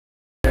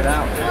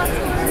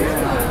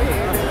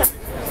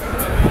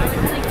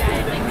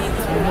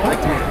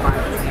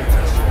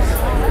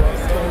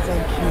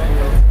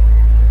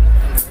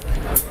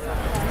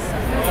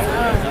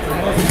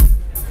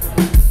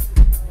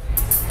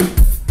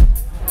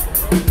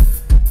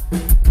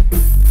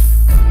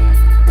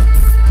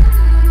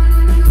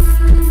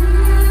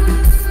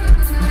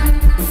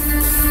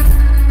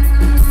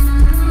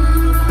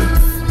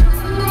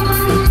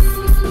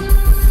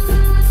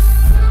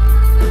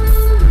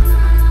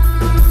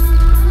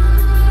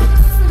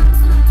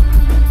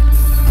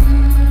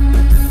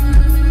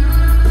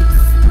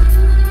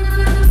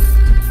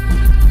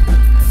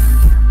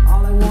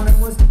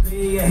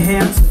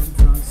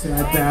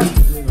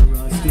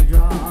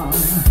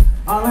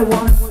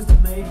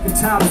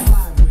top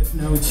 5 with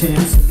no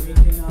chance of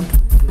waking up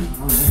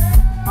down.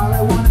 All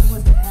I wanted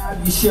was to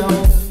have you show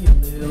me a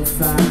little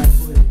thigh,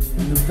 put it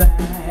in the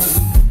bag.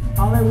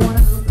 All I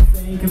wanted was to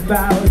think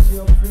about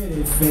your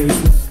pretty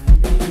face.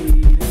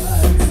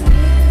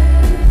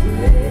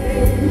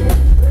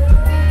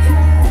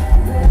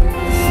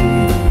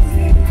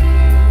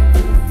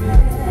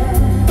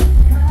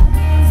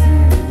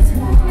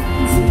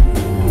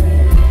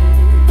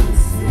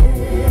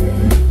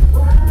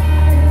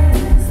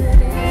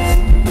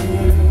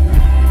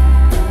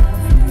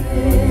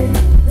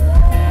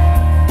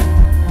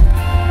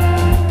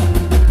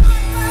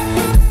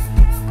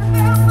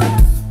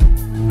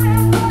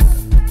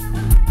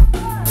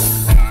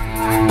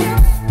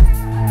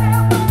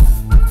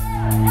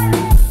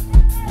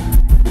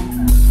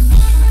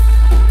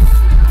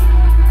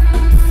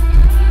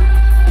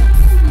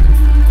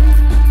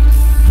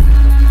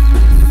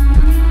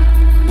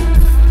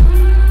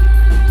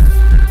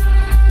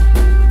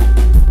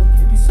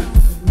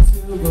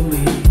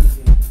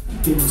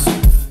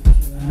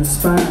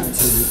 Aspire to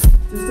just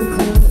a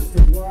close to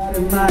what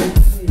it might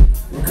be.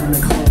 What kind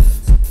of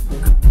clothes,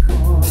 what kind of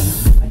car?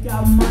 I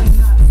got money,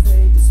 not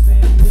afraid to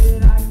spend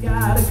it. I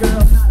got a girl,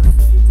 not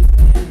afraid to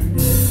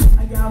end it.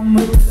 I got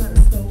moves that I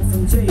stole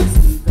from Jay-Z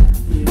back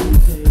in the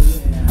day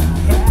when I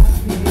had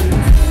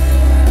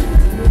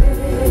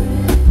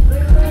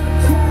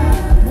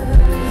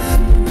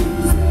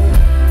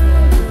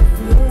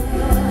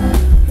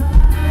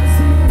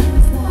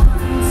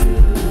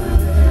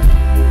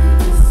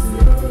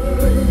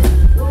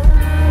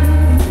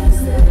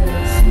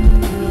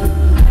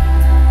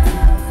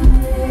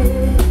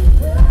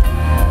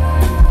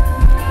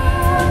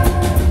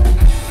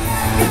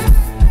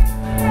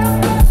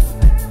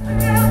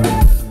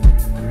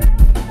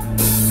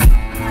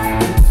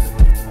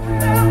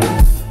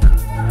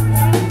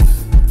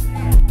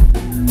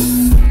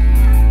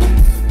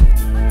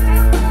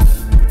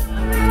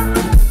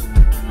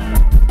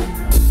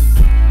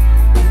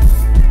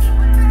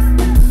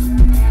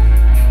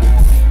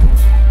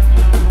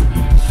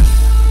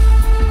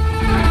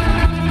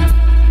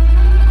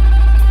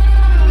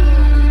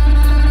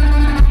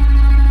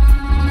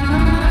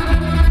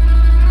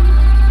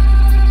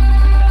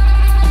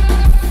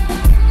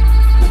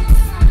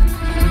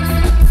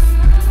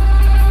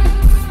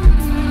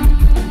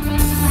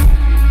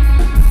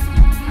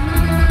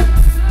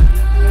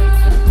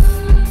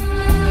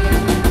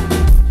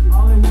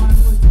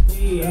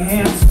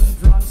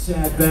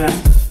at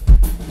best.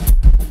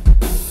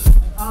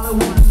 All I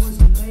wanted was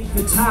to make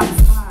the top 5.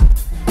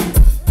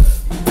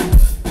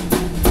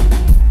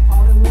 All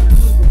I wanted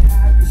was to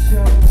have you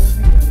show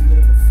me a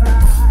little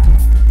thigh.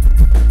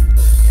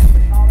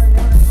 All I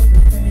wanted was to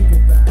think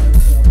about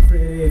your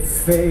pretty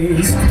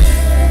face.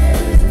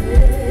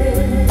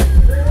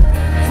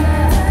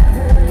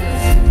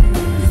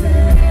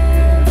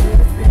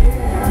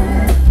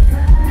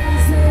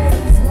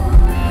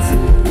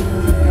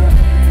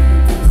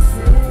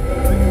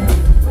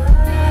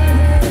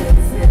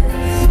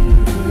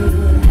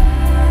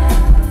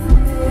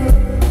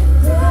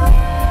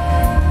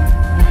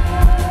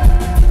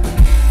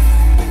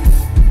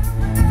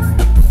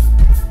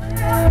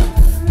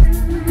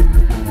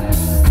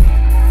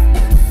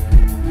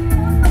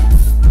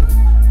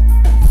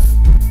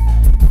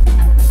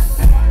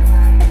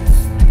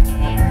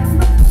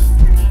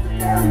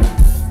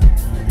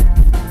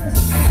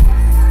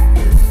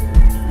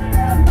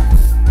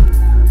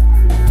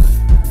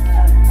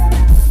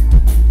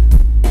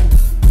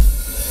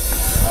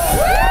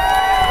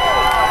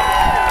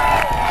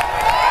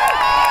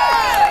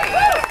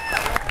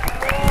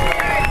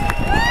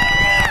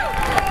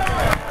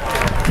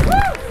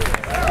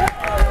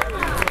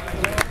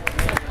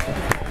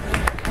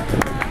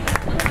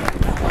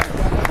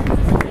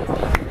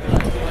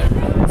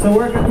 So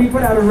we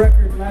put out a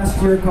record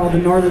last year called the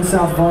Northern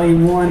South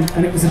Volume 1,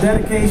 and it was a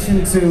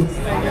dedication to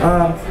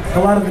a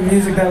lot of the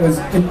music that was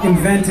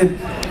invented,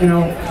 you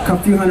know, a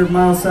few hundred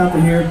miles south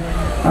of here.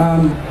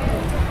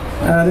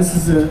 This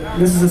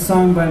is a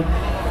song by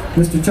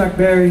Mr. Chuck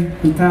Berry,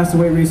 who passed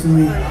away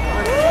recently. He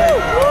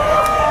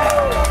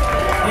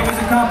was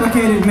a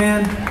complicated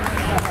man.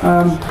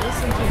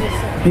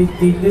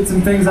 He did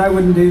some things I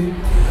wouldn't do,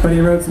 but he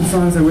wrote some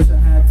songs I wish I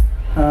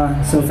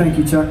had. So thank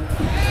you, Chuck.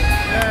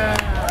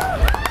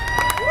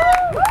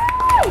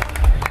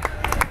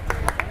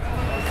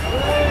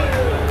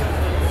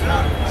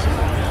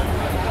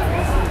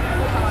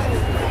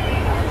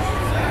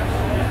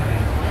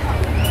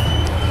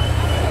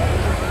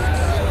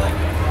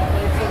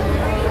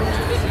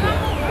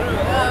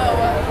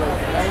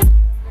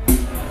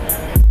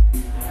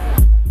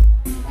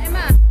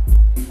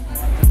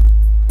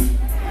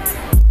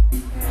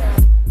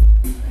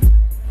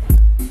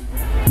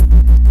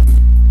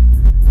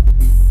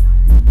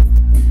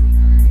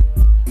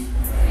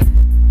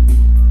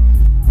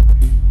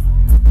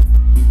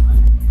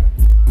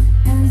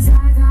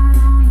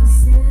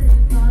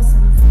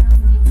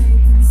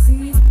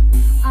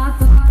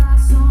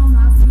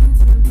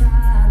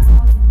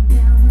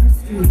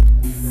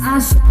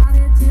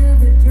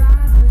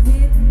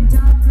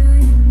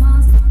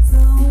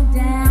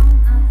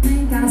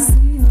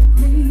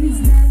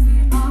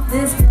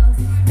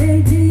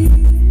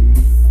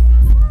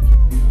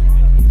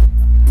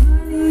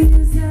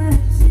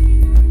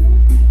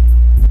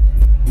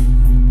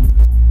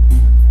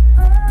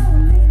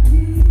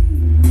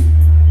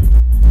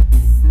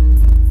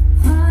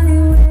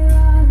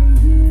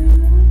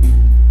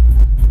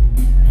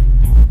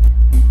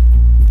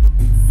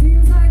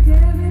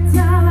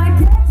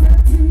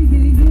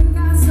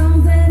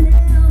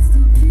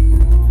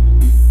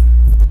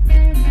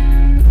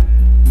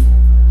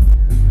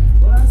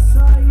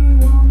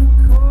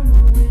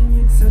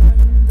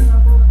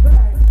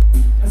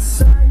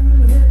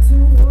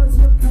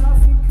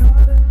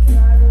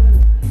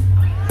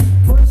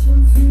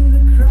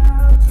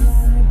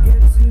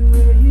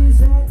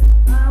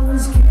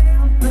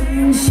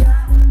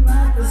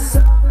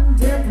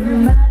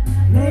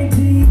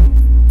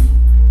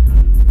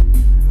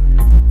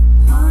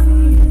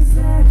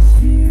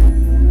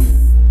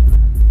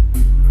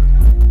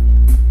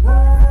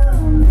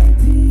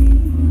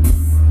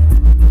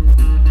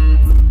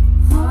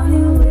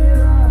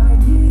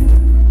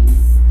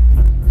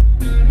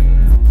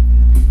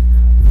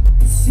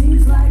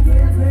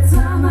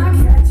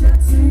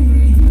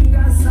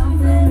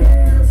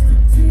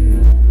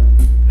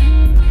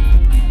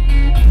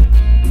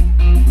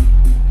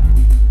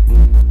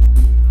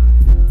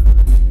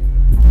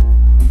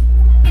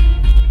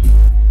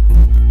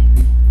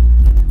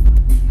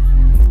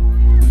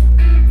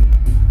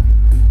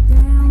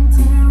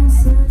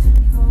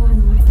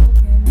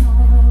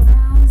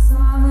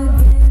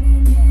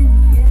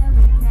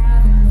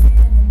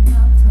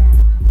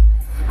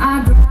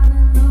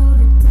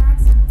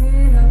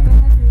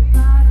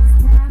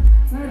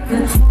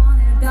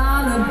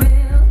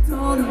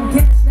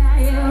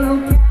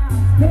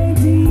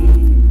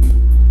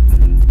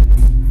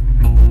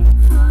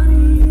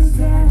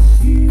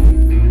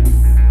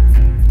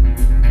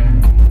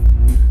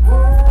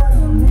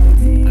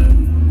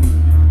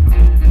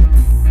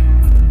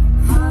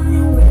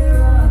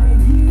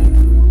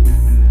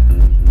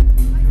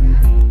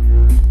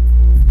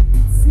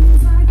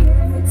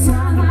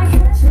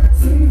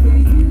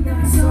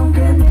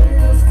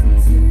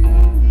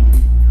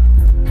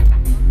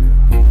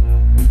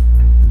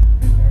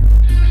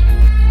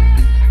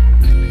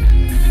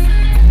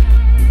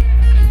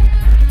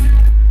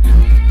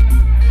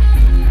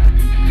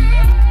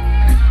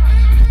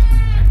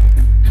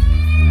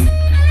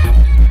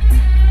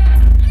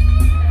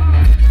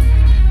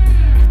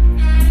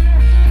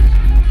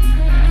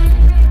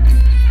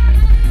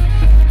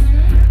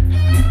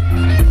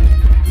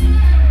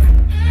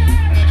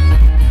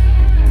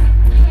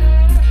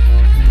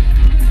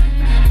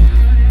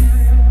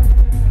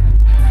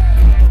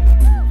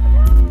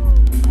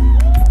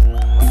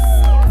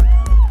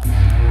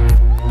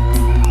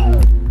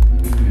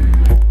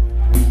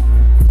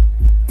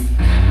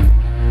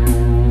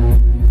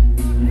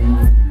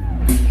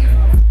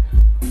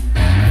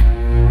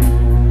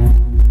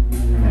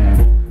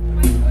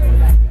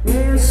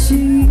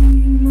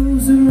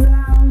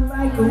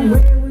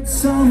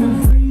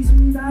 Summer breeze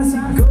and I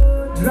say go,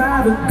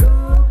 drive it,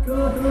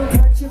 go,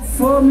 catch it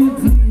for me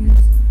please.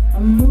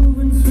 I'm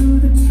moving through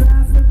the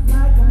traffic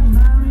like a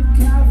mounted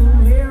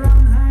cavalier.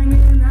 I'm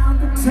hanging out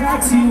the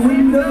taxi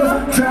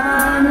window,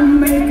 trying to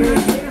make her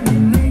hear me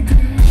naked.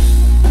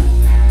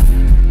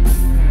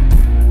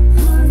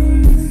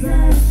 Honey, is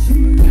that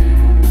you?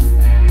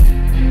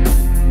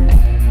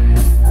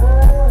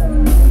 Oh,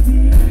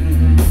 lady.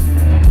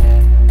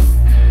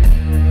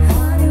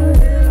 Honey,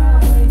 where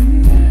are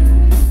you?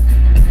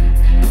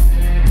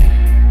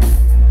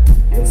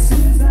 It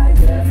seems like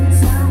every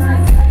time I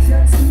catch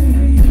up to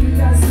you, you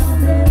got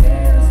something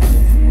else to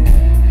do.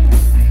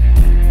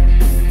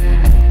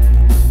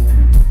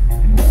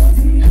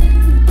 Lady,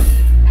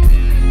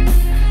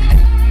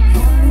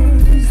 honey,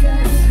 is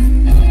that you?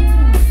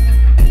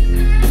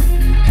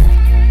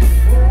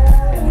 Oh,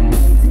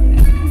 lady,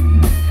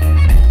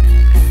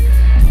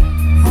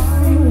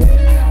 honey,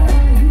 where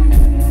are you?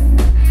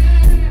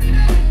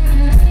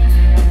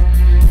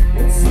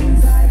 It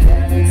seems like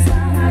every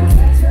time I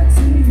catch up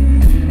to you,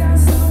 you got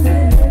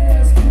something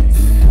else to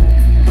do.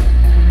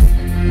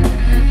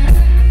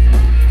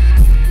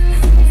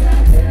 Seems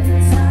like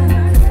every time I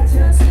catch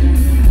up to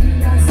you, you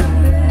got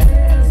something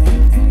else to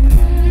do.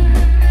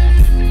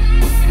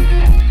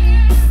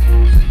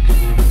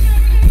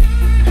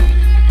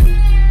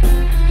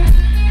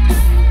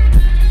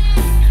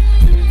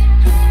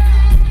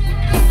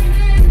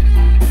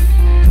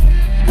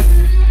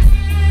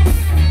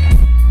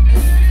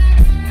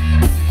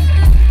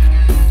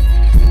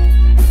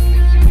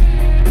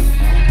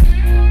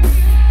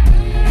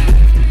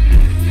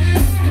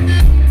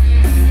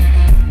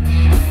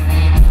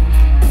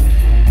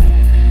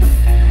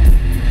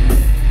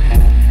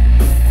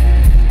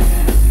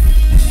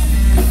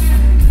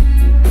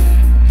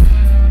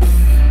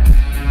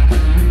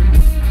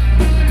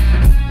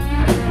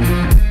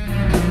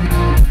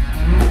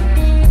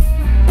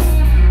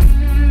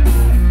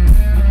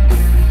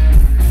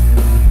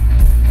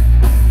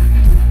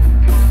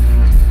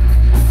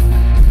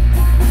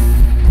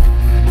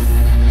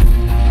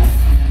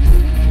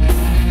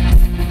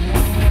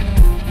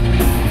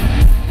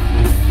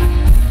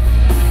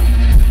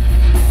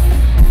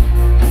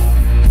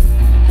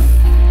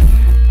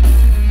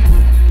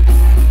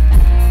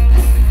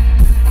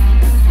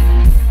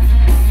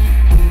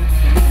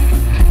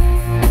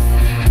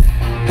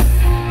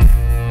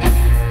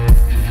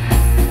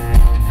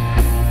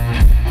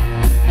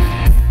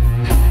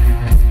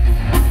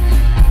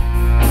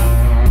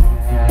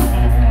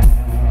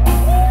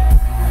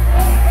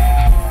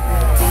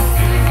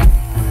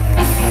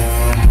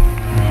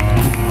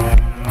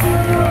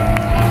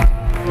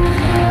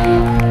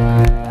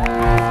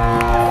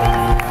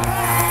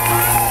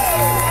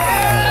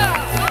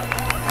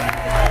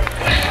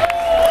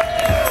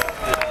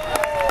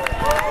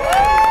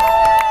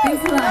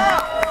 Thanks a lot.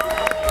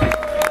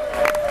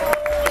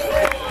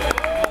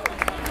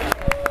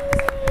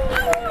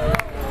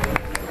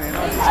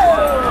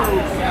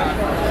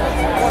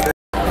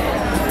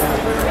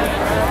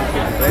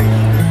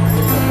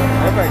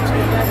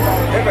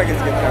 Everybody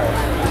gets guitar.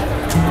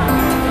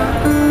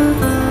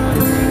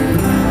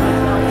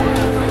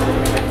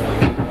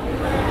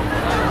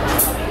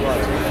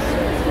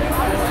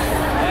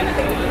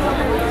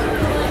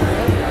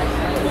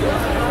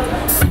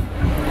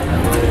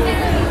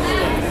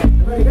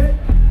 Everybody good?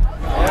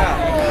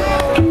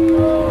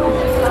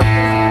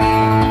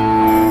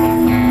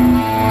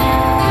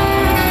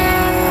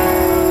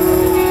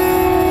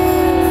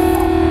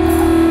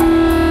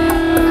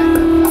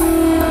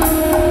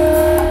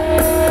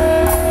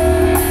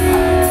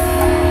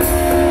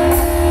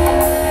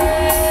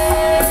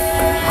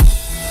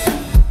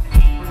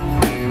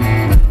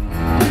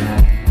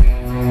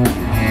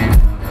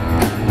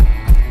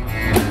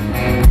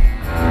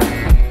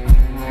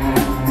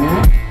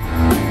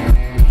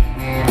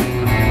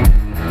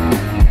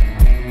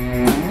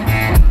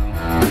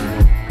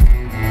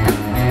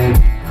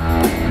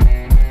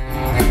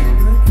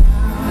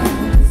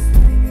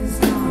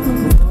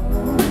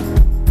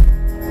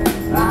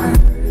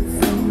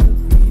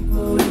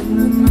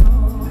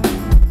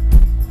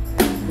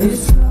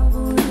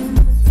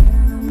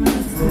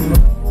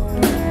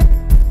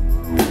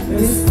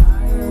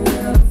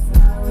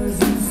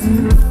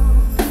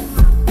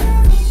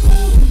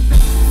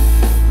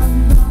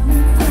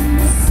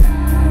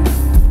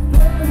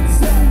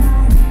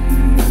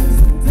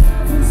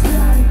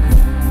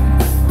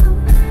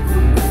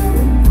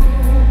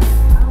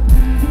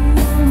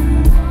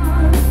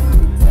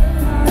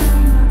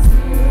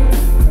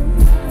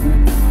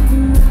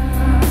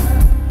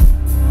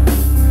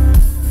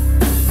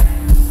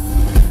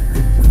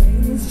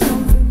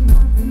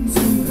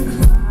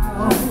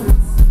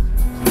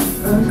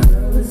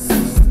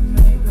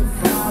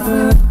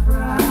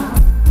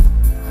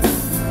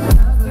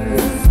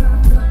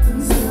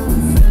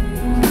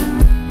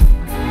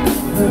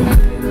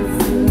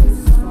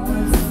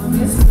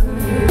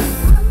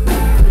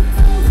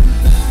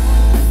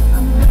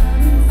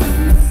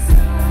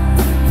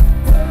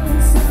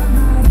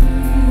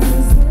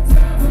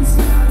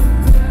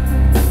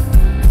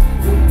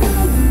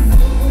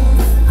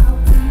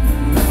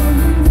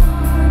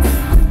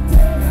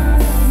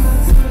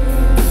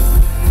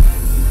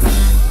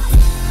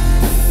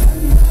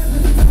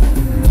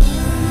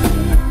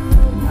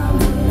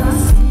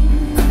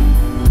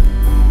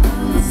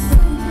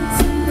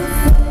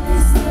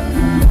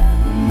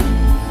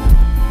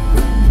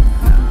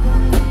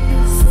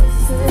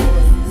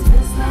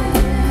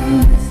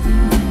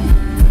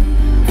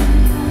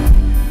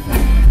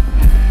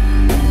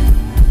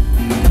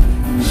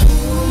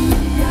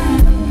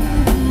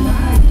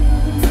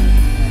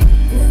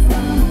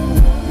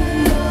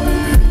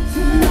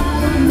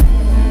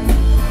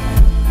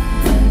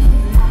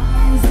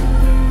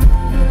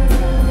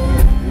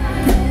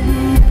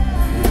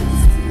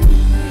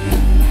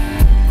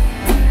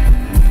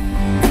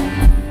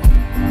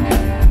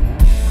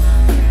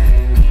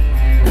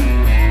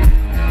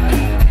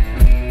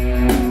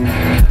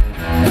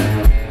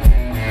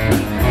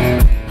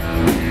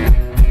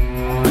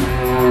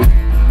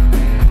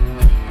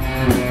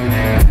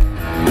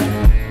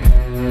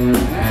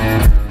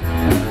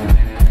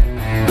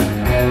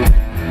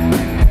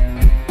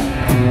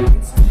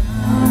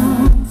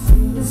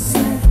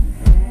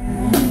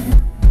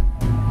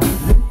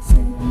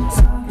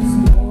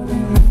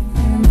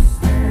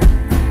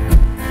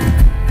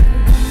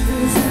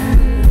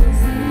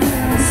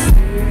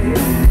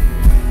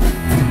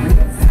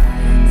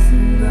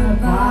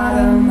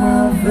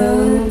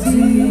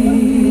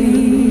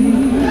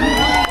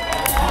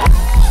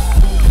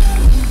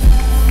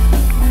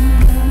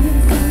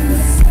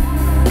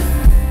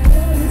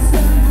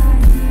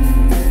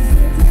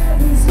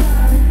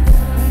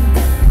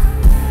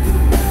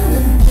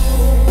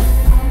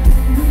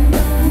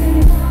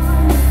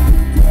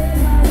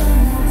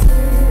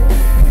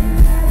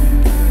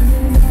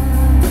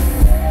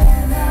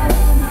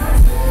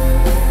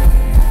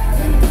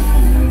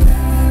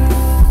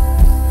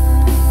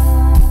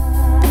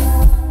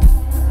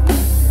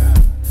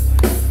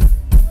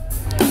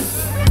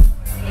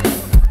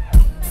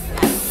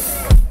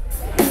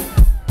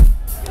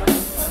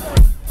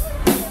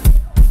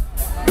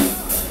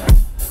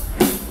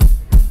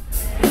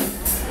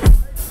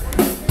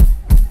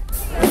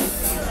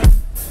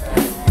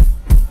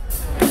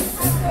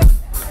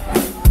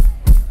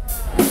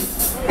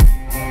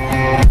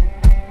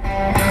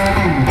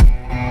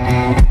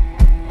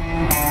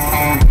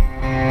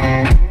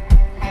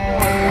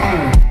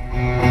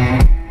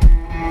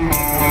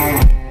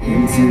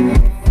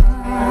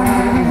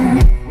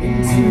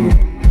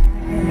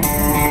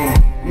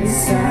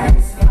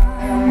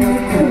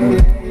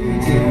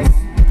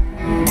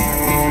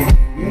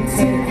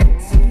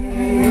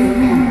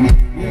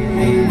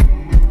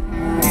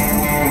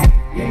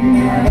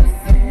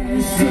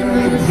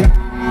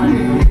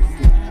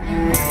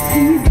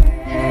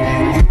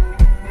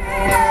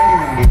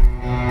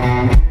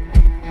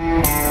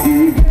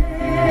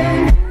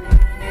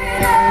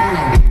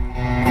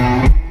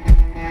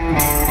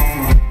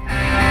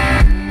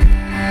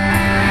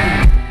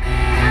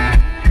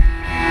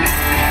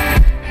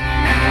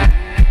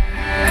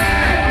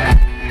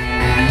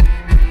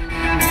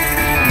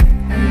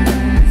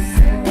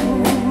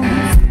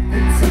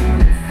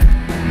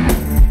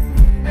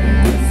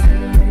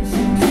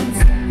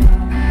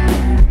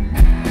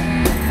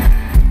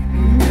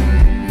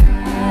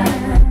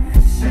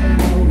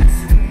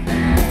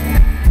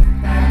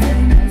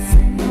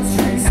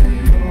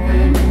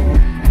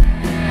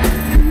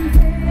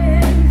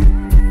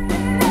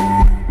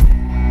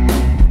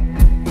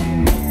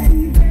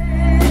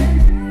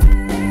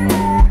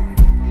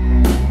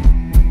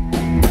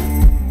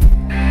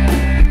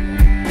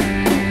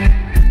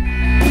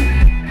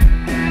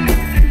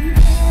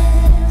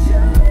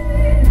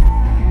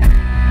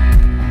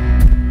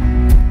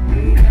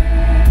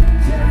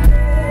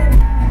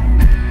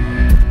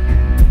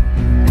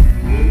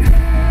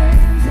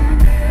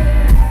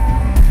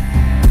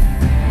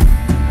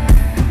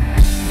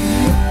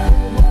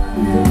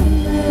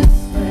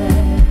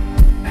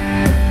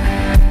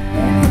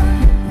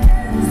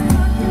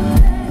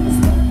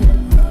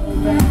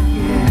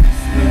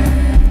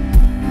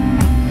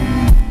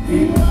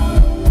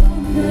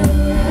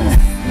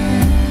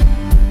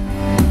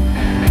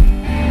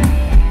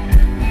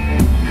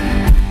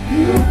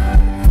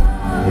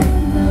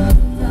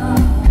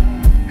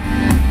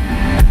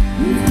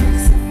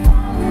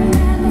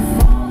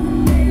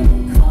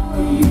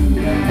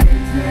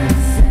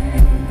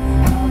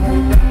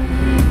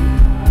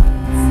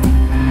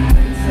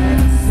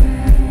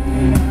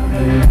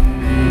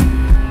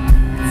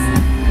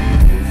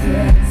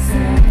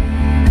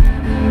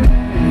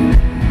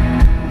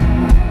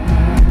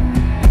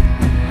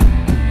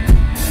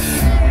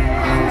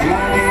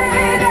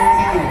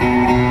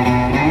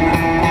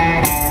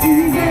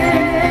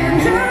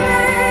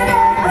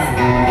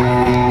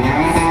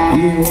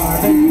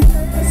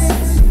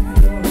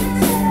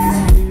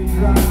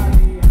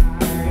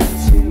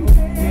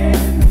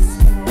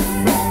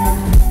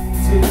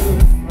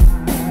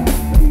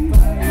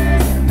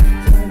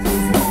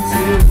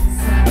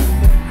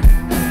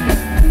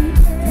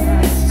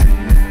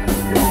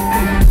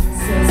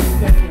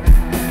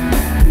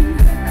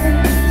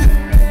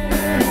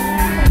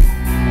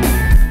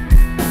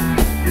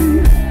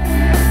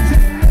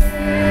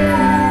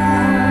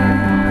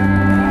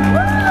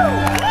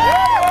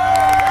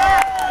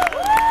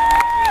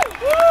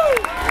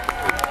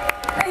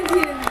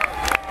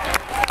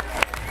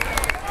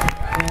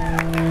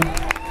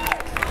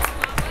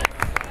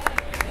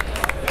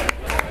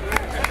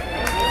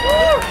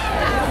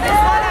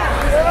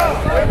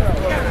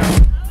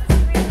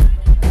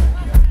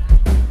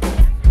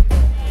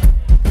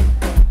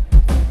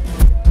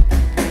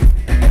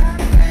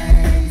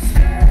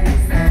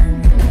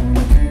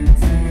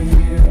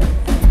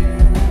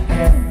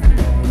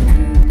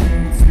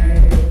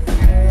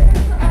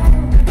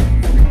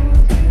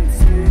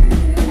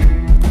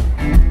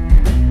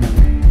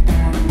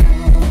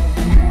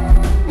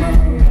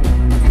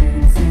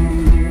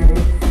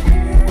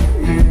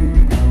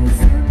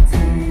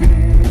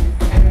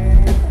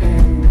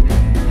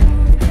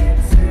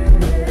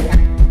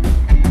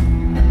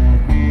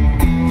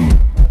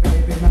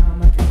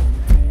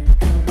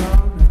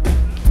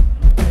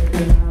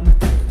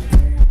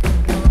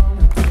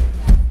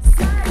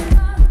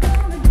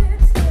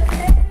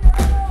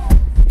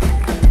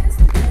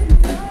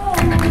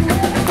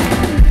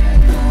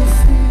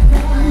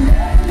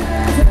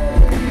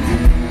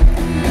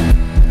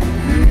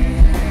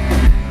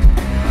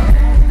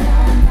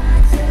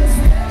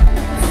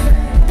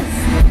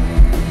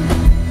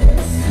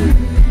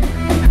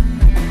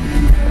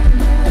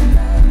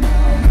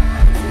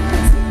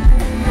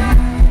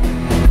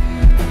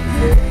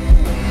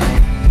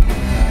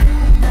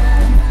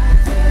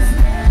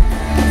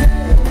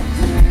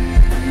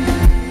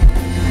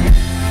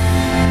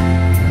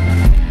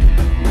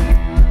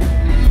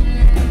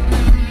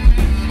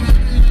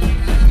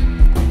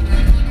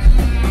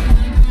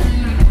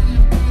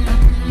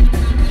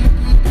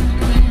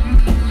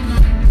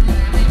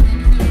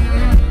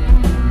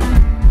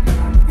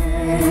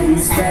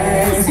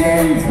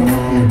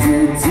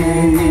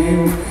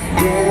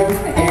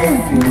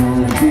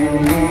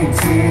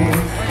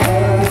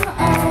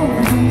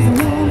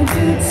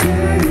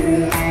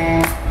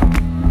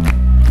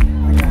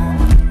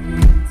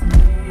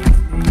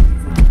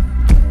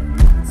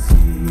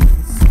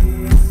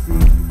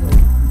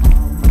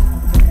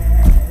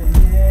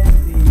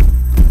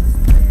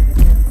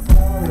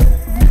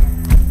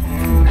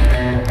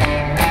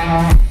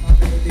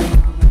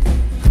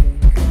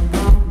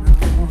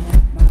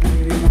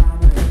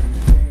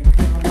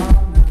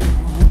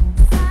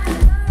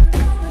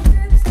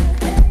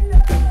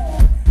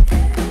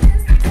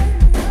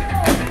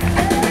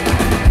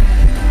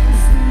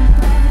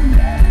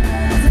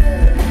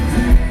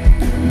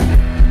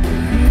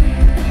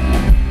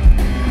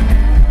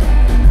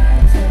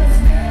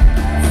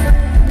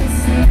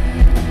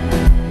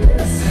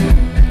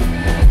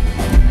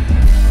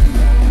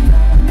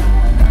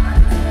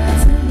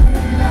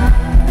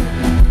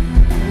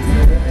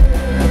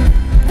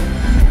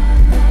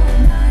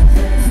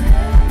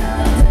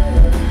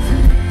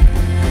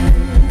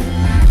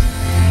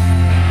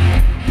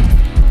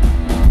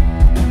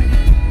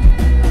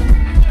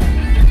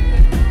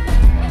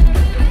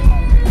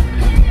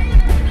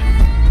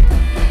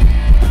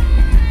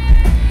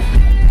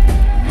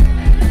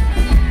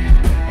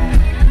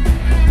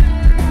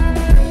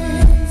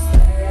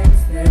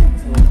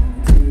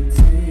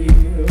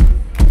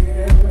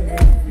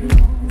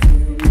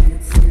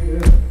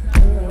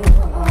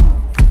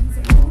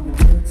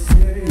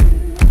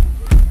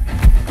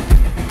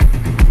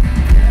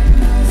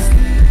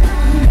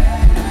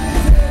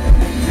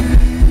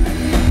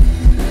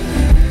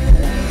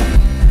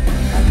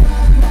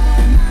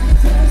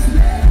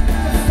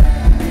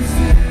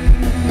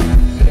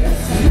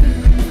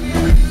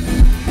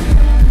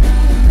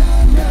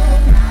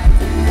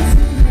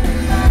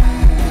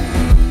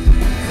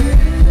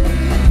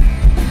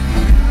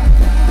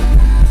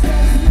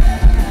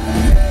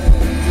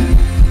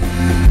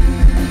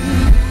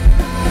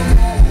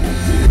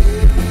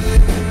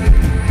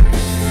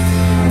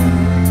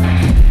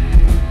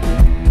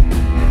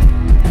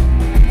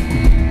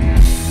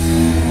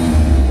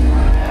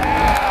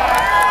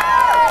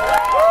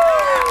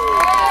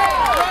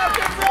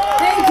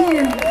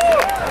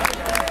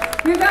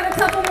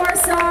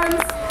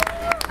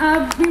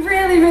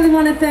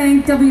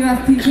 thank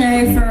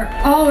WFPK for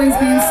always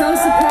being so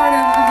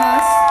supportive of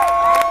us.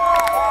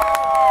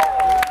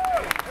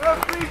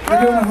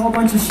 We're doing a whole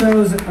bunch of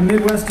shows, a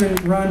Midwestern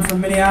run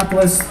from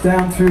Minneapolis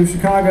down through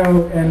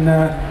Chicago and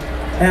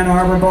Ann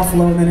Arbor,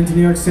 Buffalo, and then into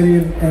New York City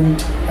and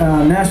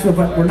Nashville,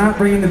 but we're not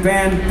bringing the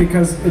band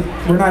because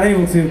we're not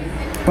able to.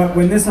 But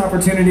when this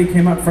opportunity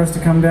came up for us to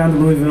come down to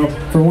Louisville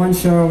for one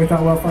show, we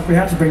thought, well, fuck, we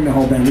have to bring the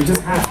whole band. We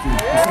just have to.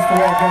 It's just the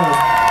way it goes.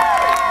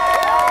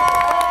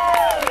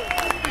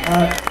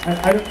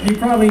 You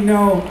probably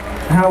know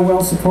how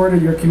well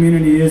supported your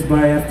community is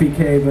by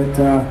FPK, but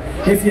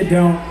if you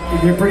don't,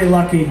 you're pretty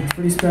lucky. It's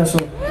pretty special.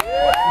 You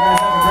guys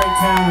have a great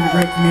town and a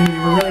great community.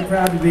 We're really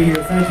proud to be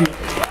here. Thank you.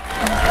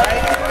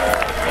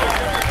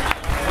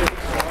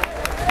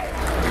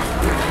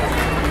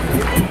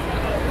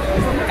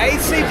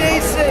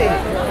 AC/DC.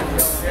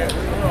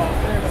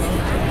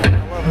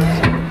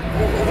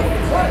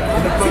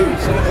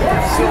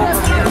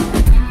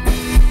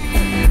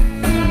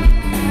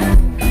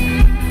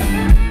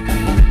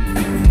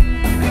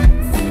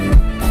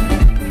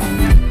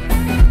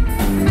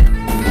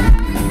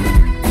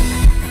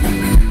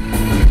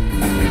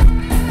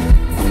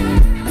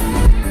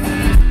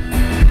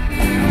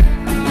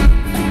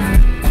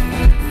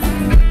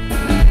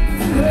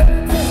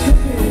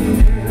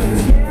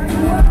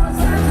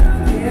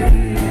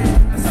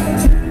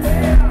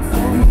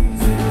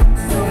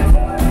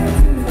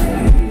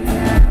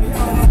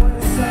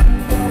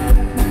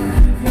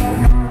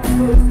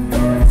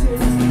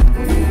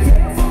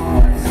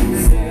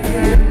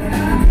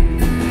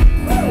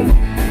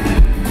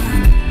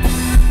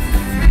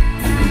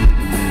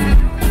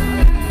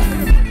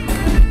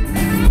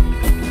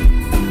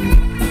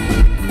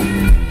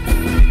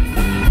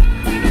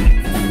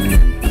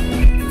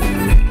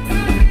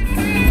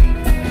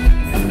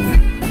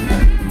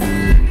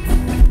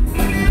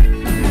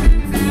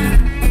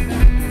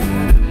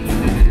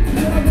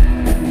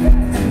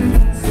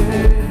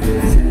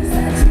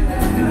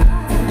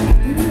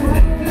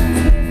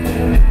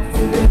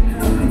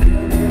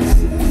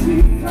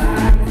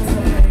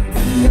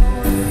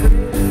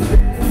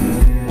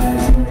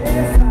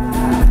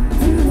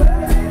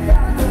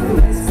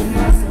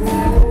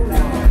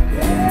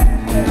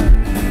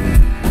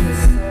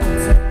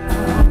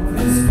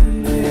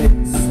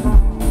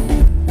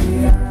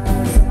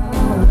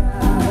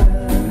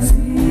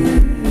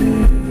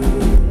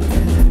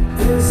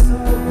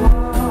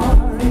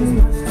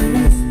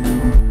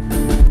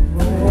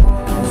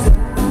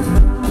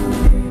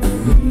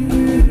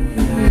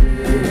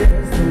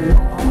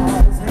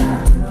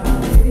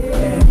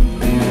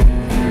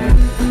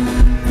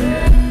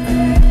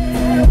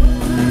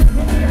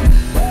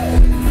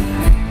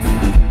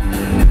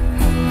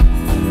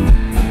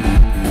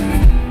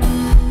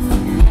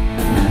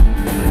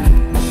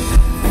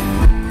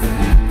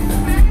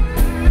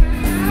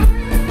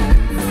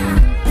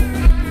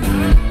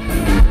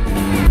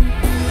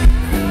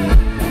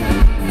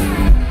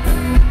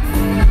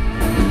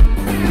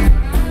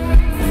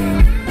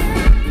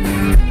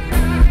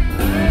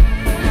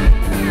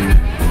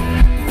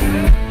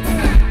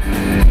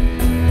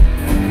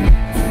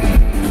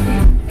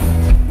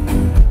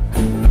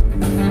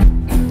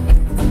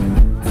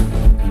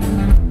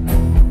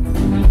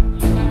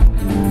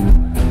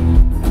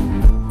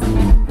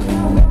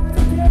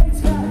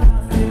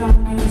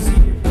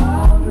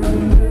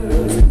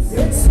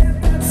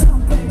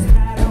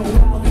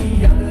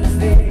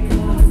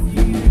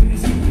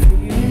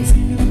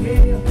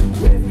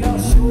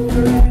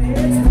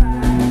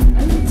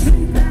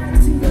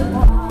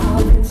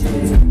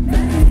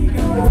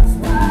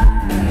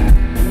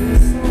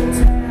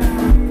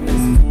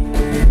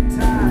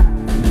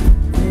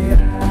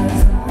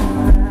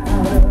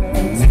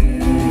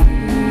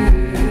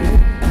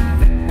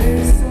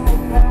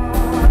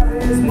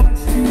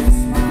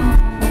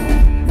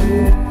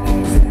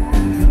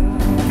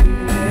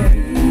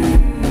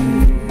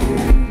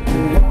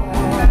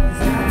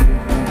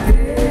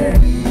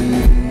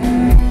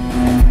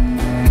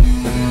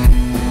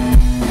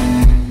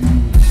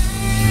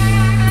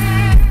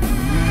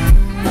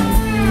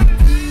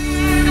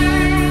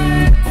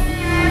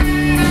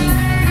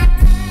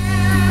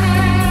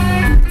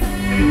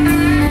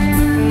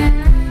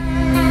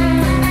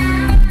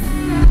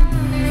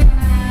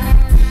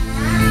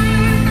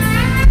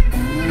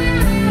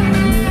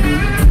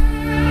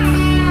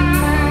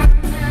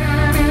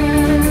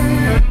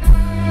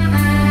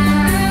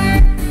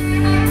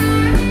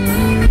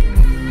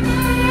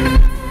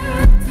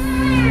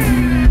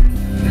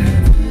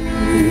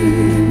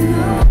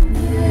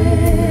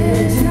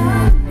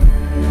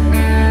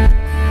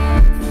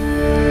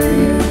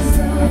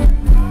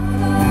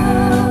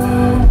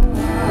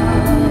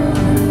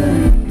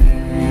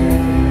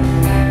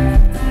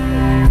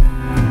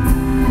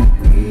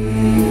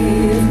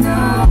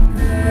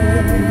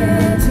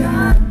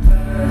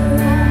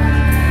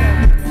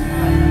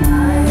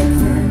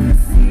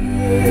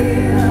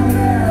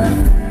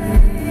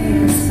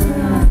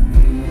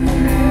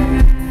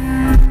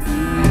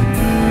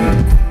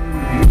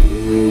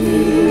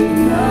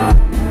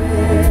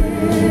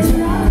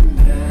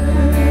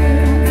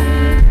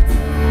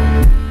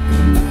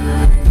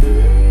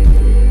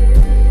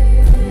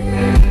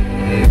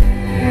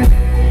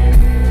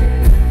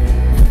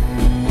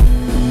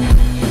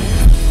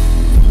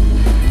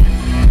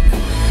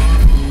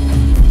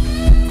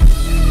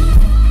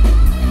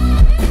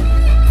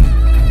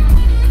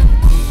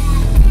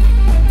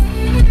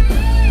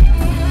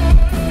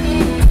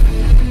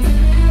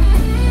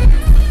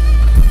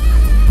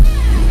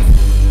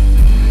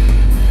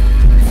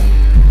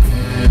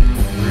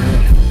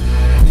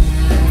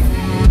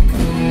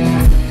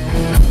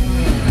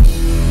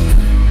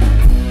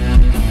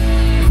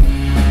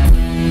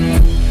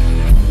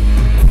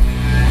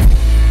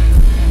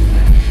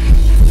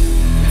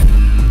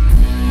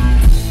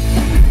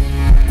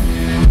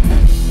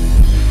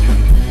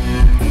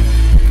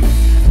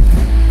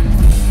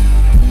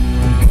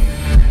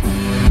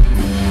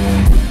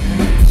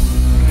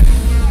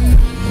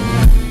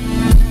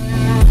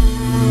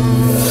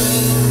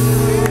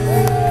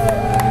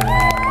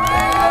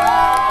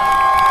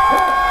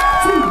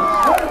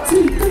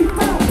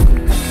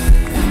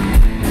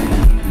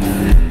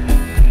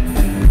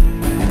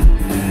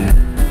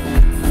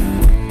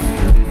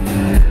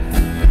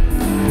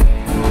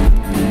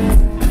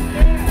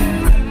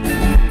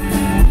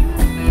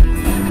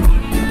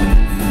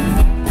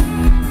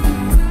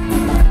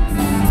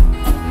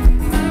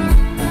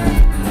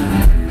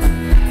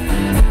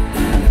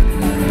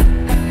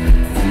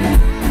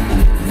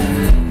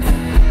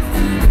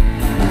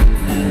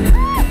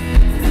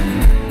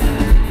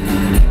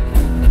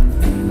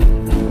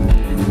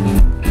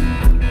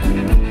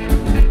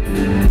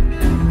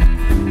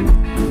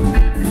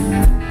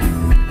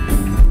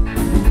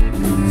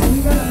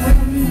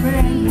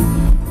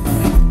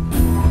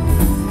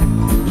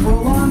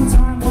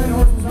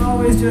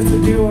 just a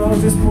duo,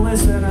 just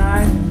Melissa and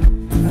I,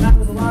 and that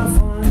was a lot of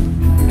fun.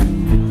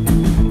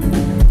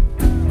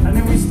 And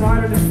then we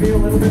started to feel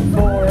a little bit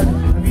bored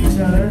of each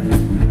other.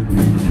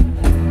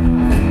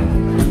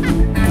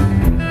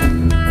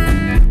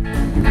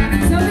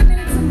 So we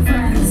made some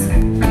friends.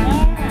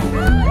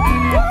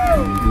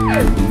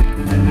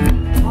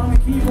 On the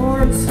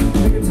keyboards,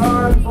 the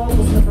guitar, the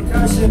vocals, and the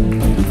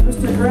percussion,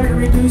 Mr.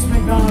 Gregory Deuce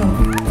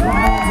McDonald.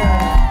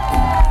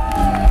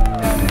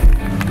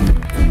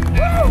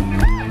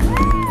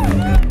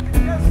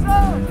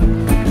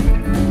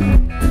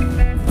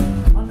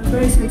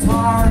 Bass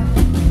guitar,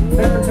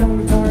 baritone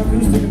guitar,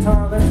 acoustic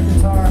guitar, electric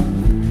guitar,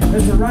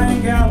 Mr.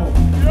 Ryan Gavel.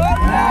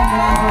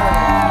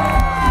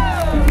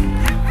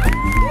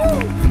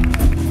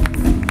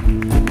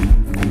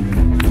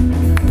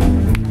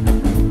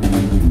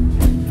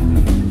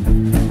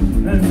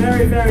 And a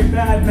very, very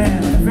bad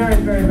man, a very,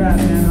 very bad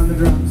man on the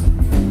drums.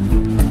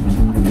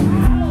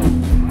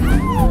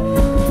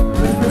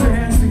 Let's put your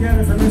hands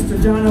together for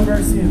Mr. John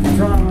O'Bersian,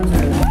 drama on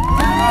there.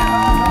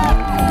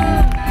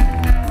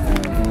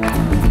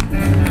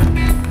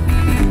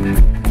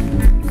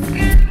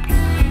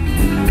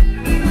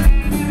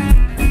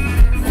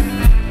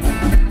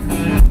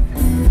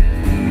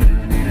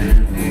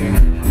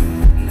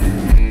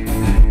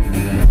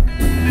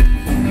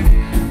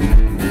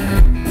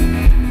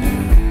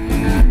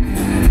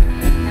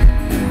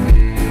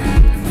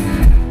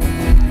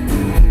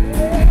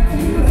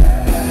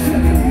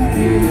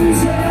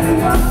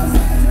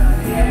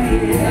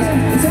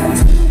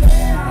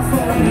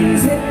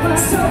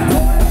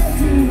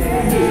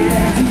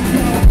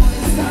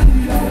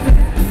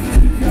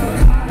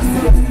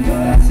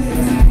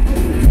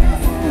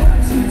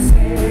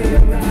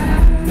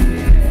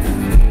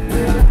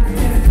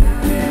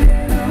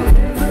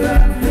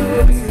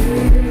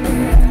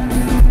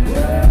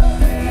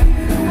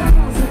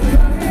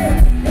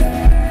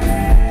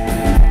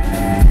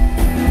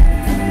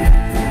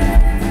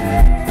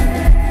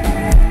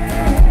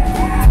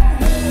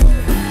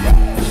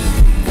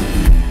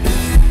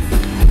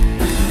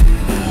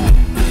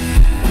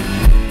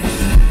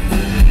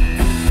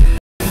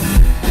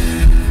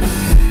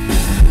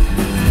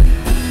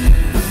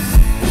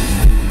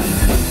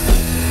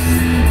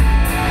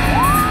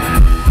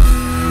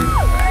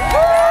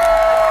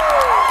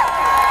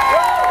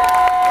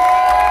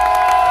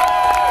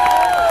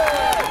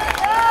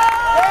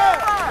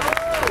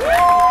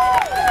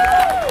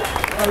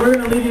 We're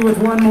going to leave you with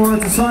one more.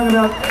 It's a song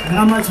about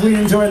how much we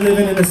enjoy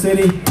living in a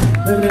city,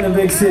 living in a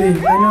big city.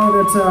 I know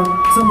that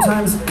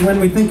sometimes when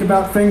we think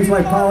about things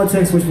like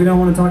politics, which we don't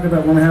want to talk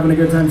about when we're having a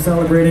good time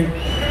celebrating,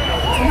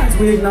 sometimes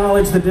we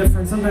acknowledge the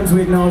difference. Sometimes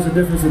we acknowledge the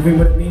difference between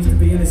what it means to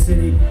be in a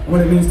city and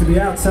what it means to be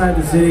outside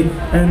the city.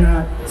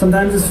 And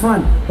sometimes it's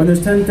fun. When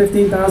there's 10,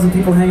 15,000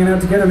 people hanging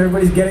out together and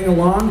everybody's getting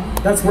along,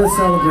 that's worth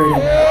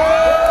celebrating.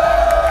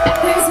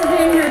 Thanks for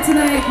being here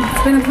tonight.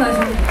 It's been a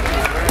pleasure.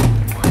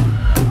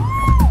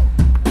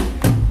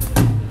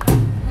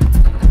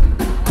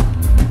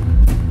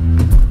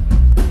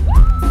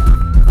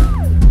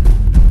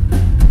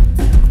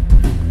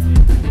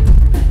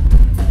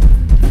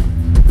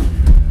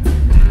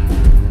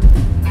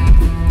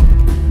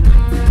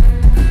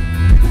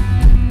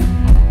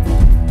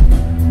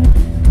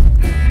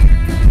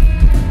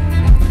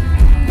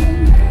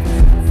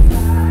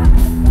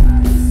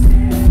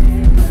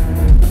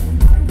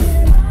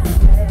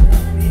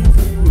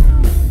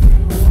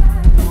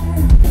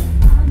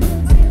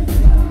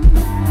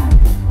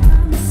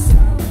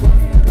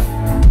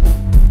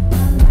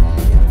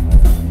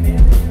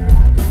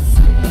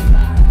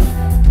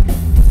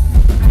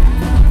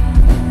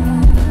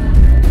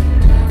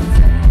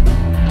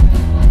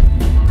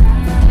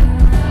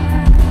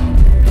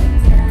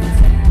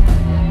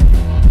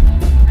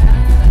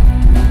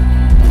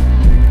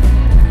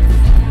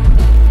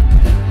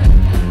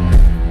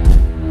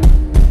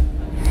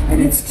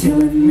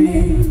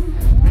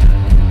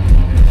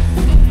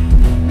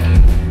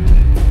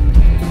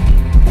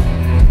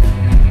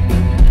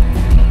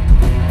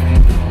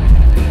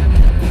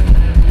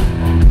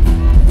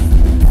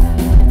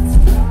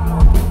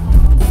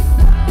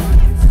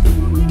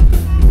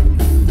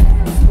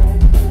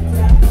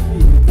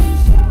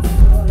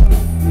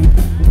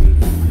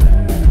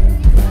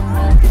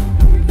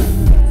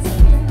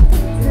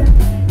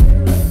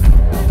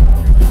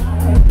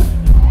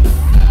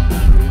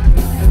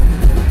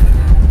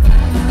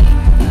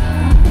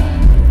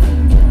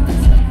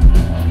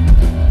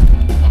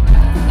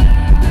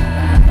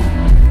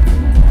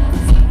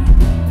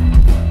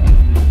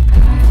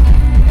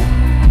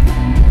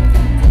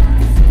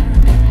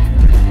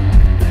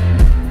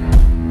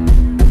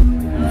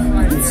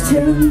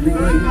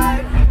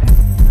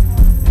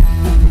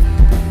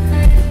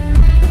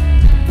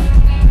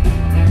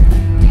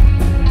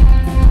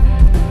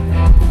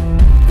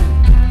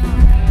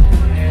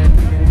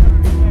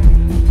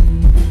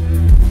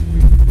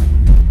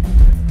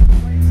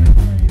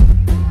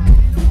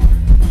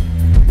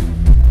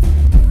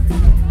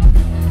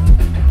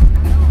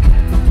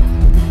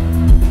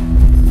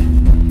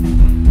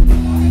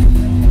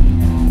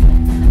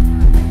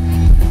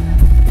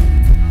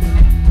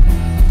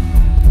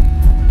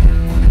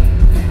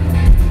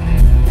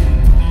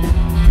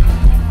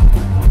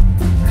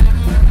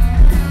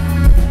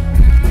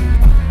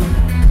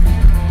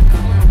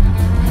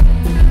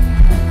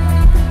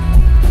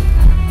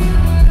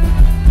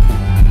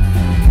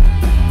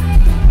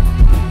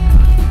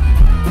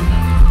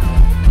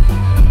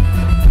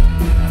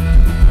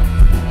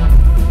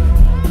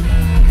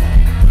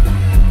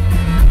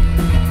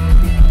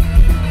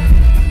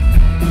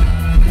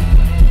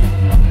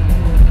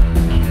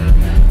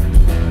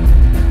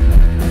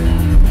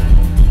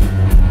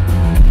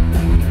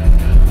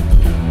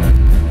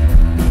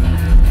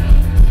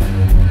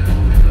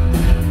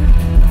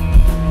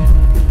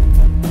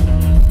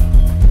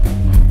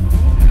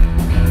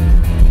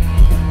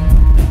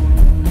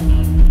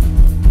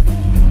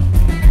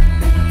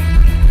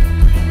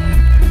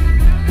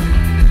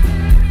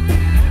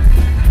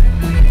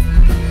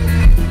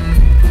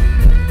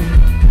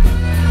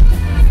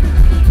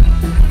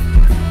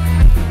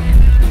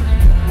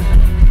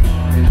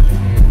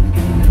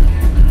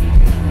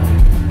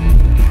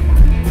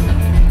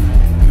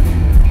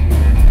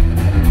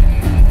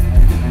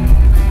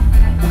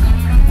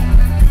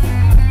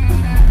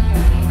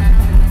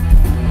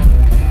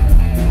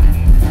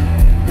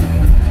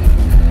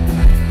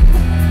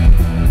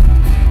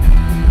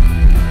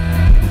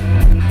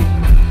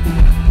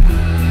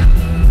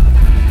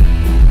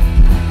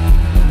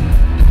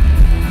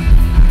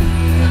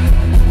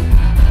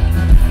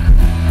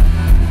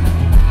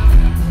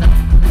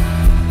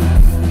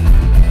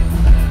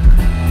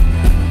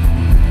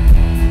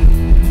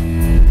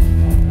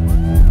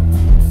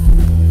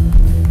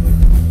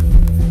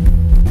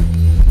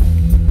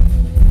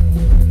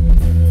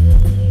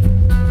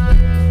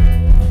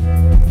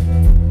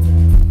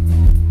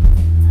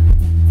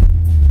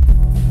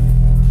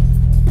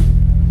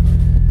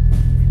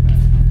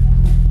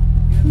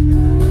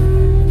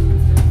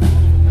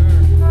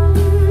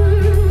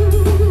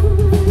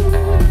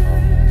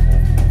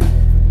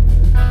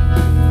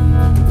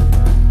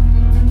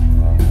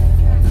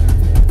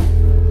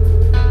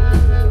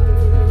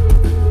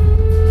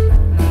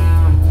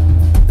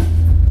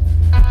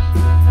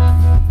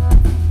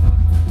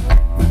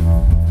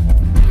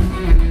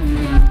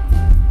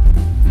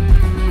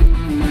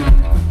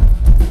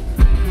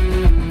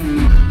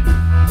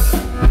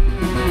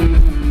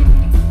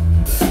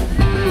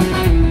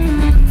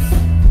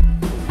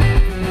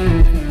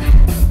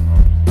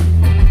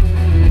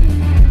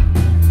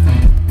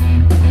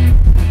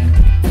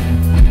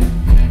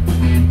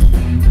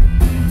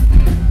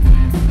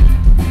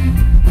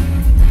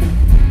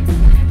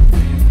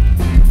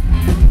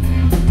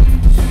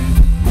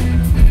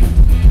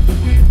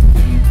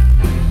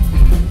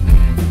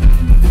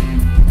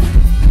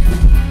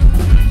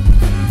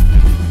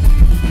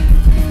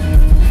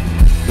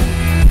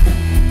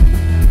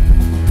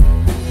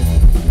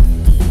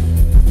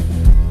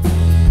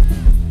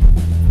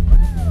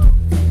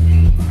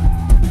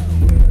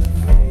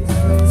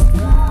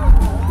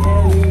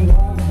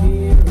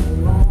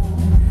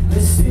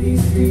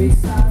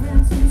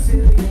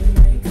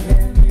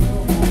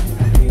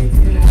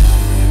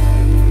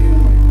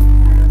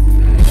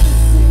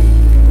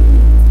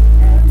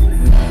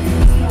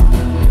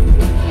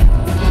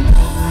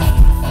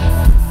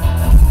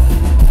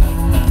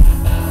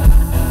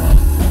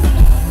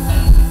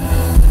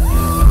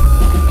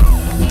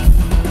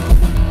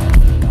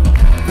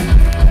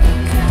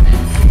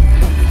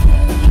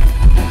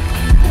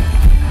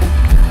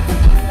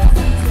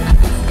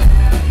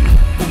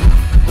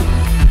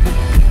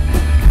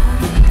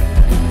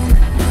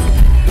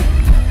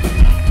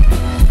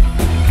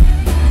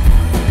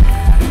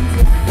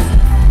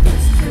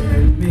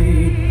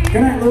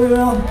 Good night,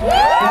 Louisville.